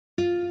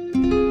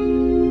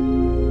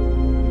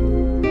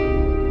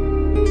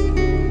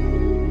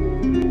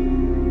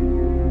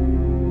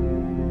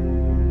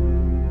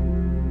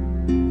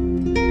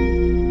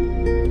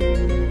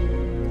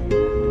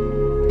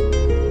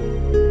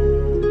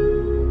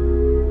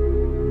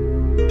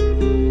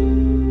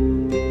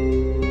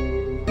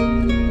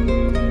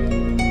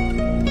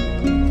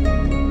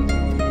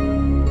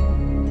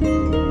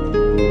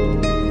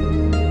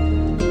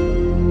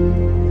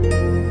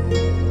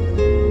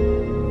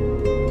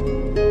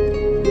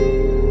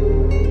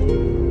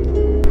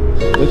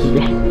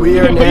We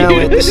are now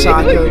at the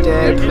Psycho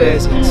Dad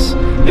presence,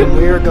 and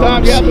we are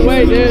going to see if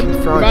we can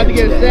confront him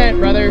today. Sent,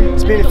 brother.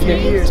 It's been a few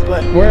years,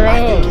 but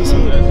I think he's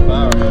here.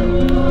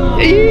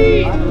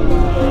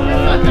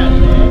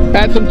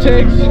 Add some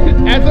ticks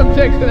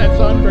to that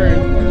sunburn.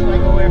 Should I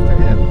go after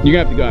him? You're gonna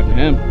have to go after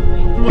him.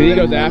 Cause he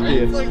goes after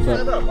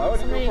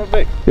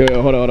you.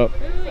 Yo, hold up.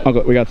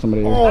 Uncle, we got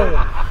somebody here.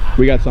 Oh.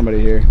 We got somebody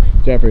here.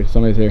 Jeffrey,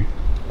 somebody's here.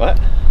 What?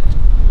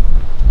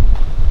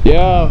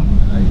 Yo.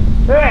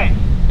 Hey.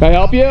 Can I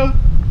help you?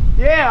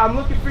 Yeah, I'm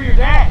looking for your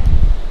dad.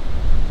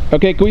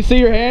 Okay, can we see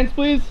your hands,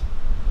 please?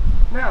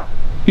 No.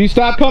 Can you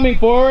stop coming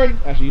forward?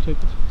 Actually, you take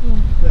this.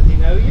 Does he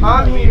know you?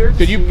 I'm here.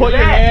 Could you put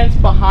your hands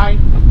behind?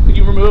 Could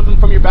you remove them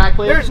from your back,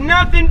 please? There's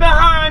nothing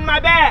behind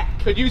my back.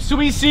 Could you, so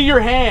we see your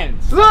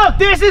hands? Look,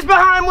 this is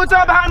behind what's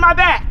on behind my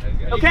back.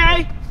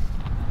 Okay?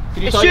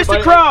 It's just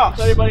a cross.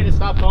 Tell everybody to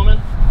stop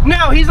filming?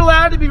 No, he's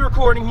allowed to be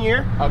recording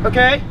here.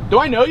 Okay? Do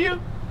I know you?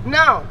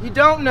 No, you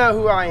don't know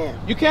who I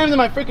am. You came to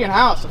my freaking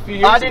house a few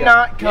years ago. I did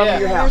not come to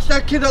your house.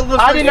 That kid that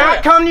lives I did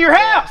not come to your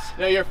house.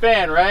 No, you're a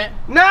fan, right?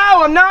 No,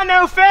 I'm not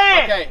no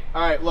fan. Okay,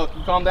 all right, look,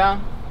 you calm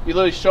down. You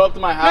literally show up to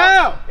my house.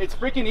 No. It's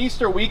freaking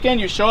Easter weekend.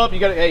 You show up, you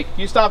gotta, hey, can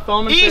you stop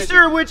filming?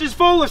 Easter, which is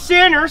full of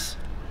sinners.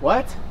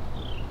 What?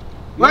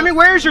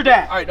 Where's your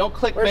dad? All right, don't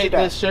clickbait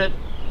this shit.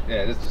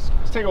 Yeah, just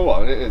take a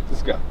walk.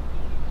 Let's go.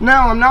 No,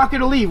 I'm not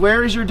gonna leave.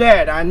 Where is your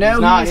dad? I know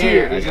he's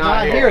here. He's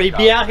not here. He'd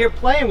be out here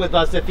playing with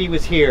us if he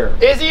was here.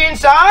 Is he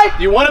inside?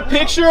 Do you want a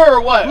picture or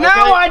what? No, okay?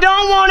 I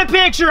don't want a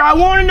picture. I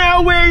want to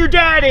know where your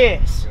dad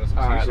is.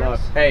 All right, look.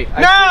 Hey,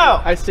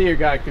 I see your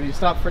guy. Can you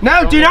stop freaking?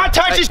 No, do not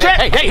touch his cat.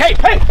 Hey!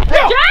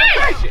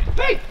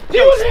 Hey,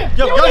 deal with him.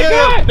 Yo, go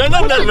ahead. No.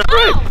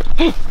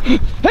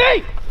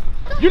 Hey,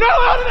 you're not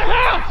allowed in the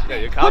house. Yeah,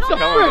 your cops are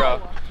coming,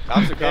 bro.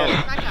 Cops are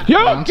coming. Yo,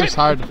 I'm just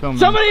hired to film.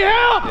 Somebody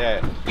help!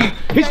 Yeah.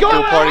 He's going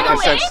Still party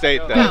consent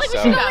state though,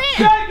 so. You're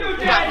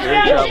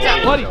in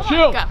trouble. Buddy,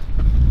 chill.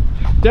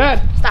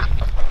 Dad. Stop.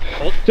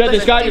 Dad,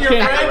 this guy just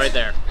came. Right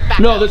there.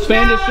 No, this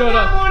fan just showed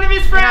up. One of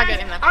his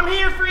friends. I'm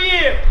here for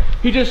you.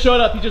 He just showed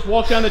up. He just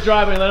walked down the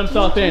driveway and let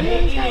himself in.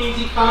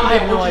 I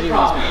have no idea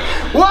what he's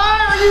doing.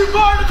 Why are you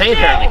part of They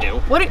apparently do.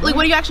 What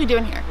are you actually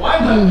doing here?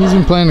 He's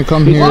been planning to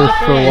come here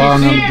for a while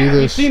now to do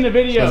this. You've seen the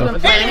video. So.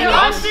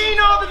 I've seen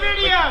all the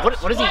videos.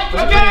 What is he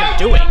planning on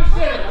doing?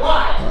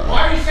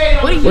 Why are you saying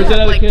all What do you Where's that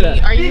have? other kid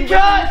at? Are you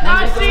Because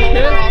I've seen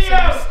the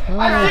videos.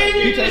 I've seen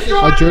you destroy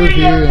I drove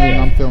here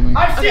and I'm filming.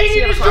 I've seen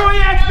you destroy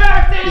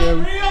Xbox. Get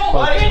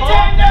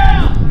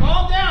down.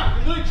 Calm down.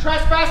 You're literally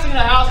trespassing in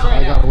the house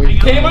right now. wait. You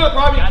came on the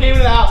property, you came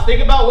into the house.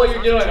 Think about what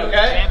you're doing,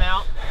 okay? Jam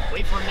out.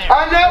 Wait for him there.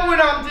 I know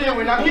what I'm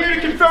doing. I'm here to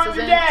confront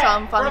your dad.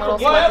 Some fun little Well,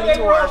 celebrity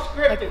they were all tour.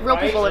 scripted, Like real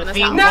people live in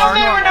this house. No,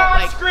 they were not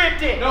Like,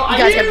 scripted. No, you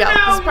guys gotta go.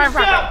 This is prime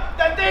property.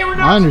 That they were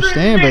not I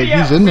understand, but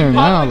he's in there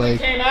now. Like,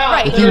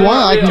 Right. if you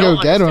want, I can go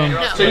get him.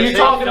 So you're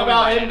talking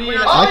about him being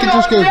I can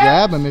just go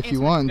grab him if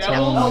you want and tell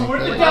him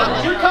like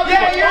that. You're coming.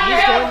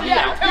 He's going to be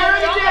out.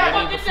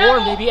 Maybe before,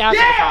 maybe after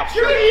the cops.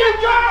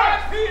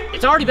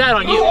 It's already bad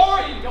on you.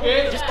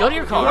 Just go to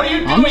your car. What are you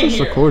doing I'm just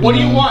here? recording, What do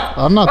you man. want?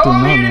 I'm not doing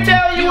I'm here to nothing.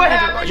 tell you what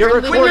happens. You're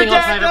when recording your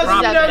on dad private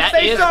property. doesn't That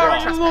say is sorry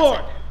wrong. to the Lord.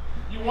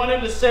 You want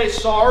him to say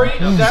sorry?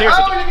 Seriously.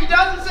 Oh, and if he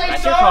doesn't say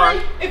That's your sorry,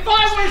 car. If I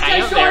want to Hang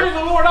say out sorry there. to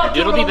the Lord, I'll do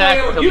Dude it will be on back,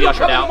 my own. he'll You be don't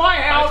ushered come out. to my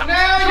house.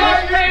 now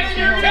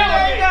you're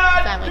thank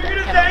God. Family You're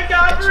didn't gonna come thank in.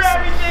 God That's for just-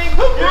 everything.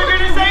 You're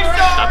gonna say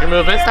sorry. Stop your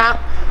movement. Stop.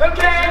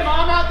 Okay.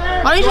 Mom out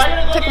there. Why don't you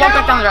just take a walk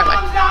back down the driveway?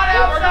 Mom's not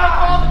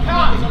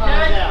outside.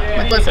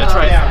 Like, listen. That's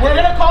right. We're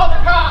going to call the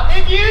cops.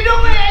 If you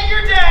don't let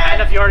your dad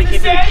And if you already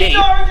keep it a say gate.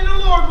 sorry to the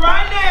Lord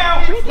right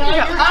now,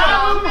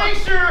 I will make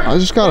sure I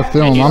just gotta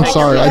film. I'm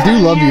sorry. I do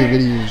love your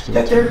videos.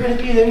 that they're gonna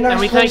be the next And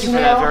we thank you for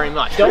that very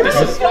much. This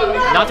is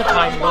not the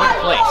time nor the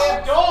place.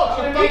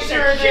 Make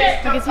sure this.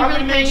 Because he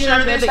really made you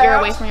that good that you're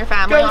away from your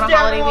family on a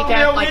holiday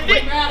weekend. Like,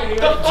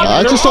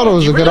 I just thought it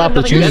was a good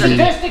opportunity.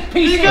 I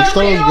Piece just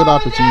thought it was a good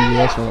opportunity.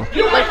 That's all.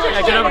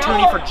 A good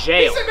opportunity for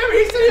jail. Remember,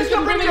 he said he was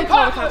going to bring me the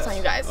call the cops on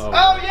you guys.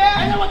 Oh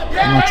yeah.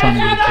 I'm not trying to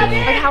get killed.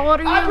 Like, how old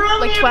are you?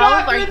 Like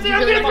 12? Are you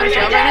really gonna go to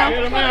jail right now?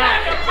 I'm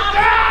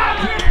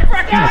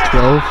not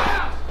 12.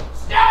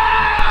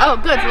 Oh,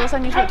 good. So they'll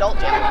send you to adult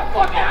jail.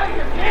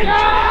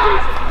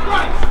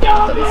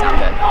 Doesn't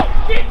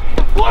sound good.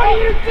 What are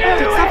you doing?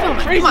 Dude, stop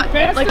filming. Come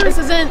on. Like, this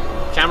isn't.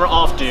 Camera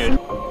off, dude.